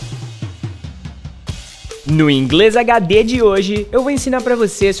No Inglês HD de hoje, eu vou ensinar para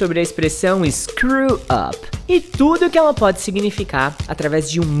você sobre a expressão screw up e tudo o que ela pode significar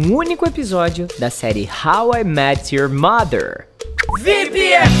através de um único episódio da série How I Met Your Mother. VPFI!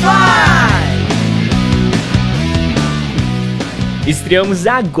 Estreamos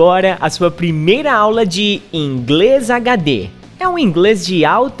agora a sua primeira aula de Inglês HD. É um inglês de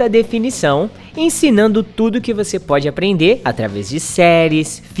alta definição, ensinando tudo que você pode aprender através de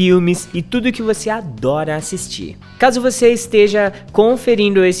séries, filmes e tudo que você adora assistir. Caso você esteja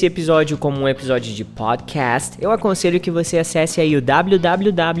conferindo esse episódio como um episódio de podcast, eu aconselho que você acesse aí o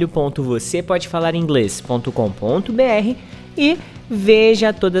www.vocepodefalaringlês.com.br e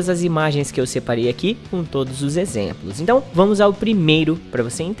veja todas as imagens que eu separei aqui com todos os exemplos. Então, vamos ao primeiro para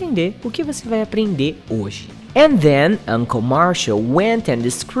você entender o que você vai aprender hoje. And then Uncle Marshall went and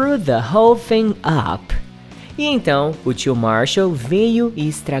screwed the whole thing up. E então, o tio Marshall veio e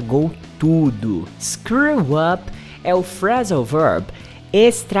estragou tudo. Screw up é o phrasal verb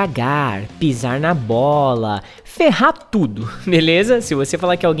estragar, pisar na bola, ferrar tudo, beleza? Se você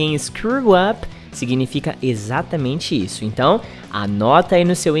falar que alguém screw up, significa exatamente isso. Então, anota aí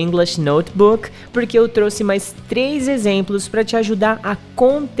no seu English Notebook, porque eu trouxe mais 3 exemplos para te ajudar a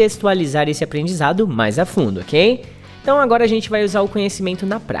contextualizar esse aprendizado mais a fundo, ok? Então agora a gente vai usar o conhecimento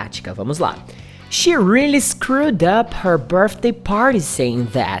na prática. Vamos lá. She really screwed up her birthday party saying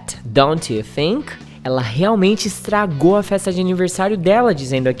that, don't you think? Ela realmente estragou a festa de aniversário dela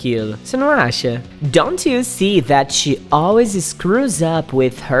dizendo aquilo. Você não acha? Don't you see that she always screws up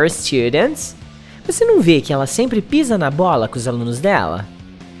with her students? Você não vê que ela sempre pisa na bola com os alunos dela?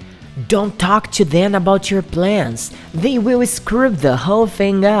 Don't talk to them about your plans. They will screw the whole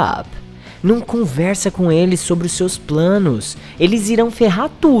thing up. Não conversa com eles sobre os seus planos. Eles irão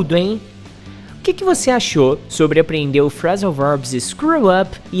ferrar tudo, hein? O que você achou sobre aprender o phrasal verbs screw up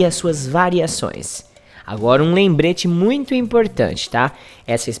e as suas variações? Agora um lembrete muito importante, tá?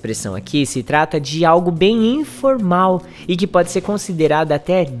 Essa expressão aqui se trata de algo bem informal e que pode ser considerada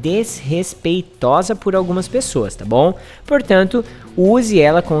até desrespeitosa por algumas pessoas, tá bom? Portanto, use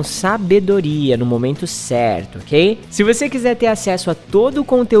ela com sabedoria no momento certo, ok? Se você quiser ter acesso a todo o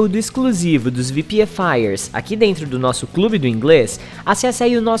conteúdo exclusivo dos VPFIers aqui dentro do nosso Clube do Inglês, acesse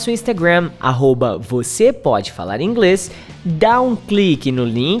aí o nosso Instagram, @vocepodefalaringlês, dá um clique no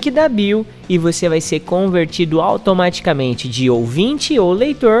link da bio e você vai ser convertido automaticamente de ouvinte ou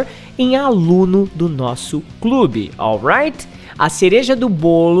leitor em aluno do nosso clube, alright? A cereja do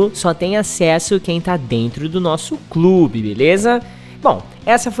bolo só tem acesso quem tá dentro do nosso clube, beleza? Bom,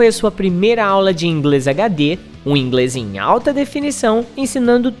 essa foi a sua primeira aula de Inglês HD, um inglês em alta definição,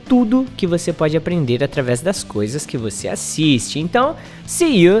 ensinando tudo que você pode aprender através das coisas que você assiste. Então,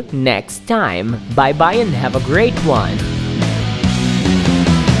 see you next time. Bye bye and have a great one.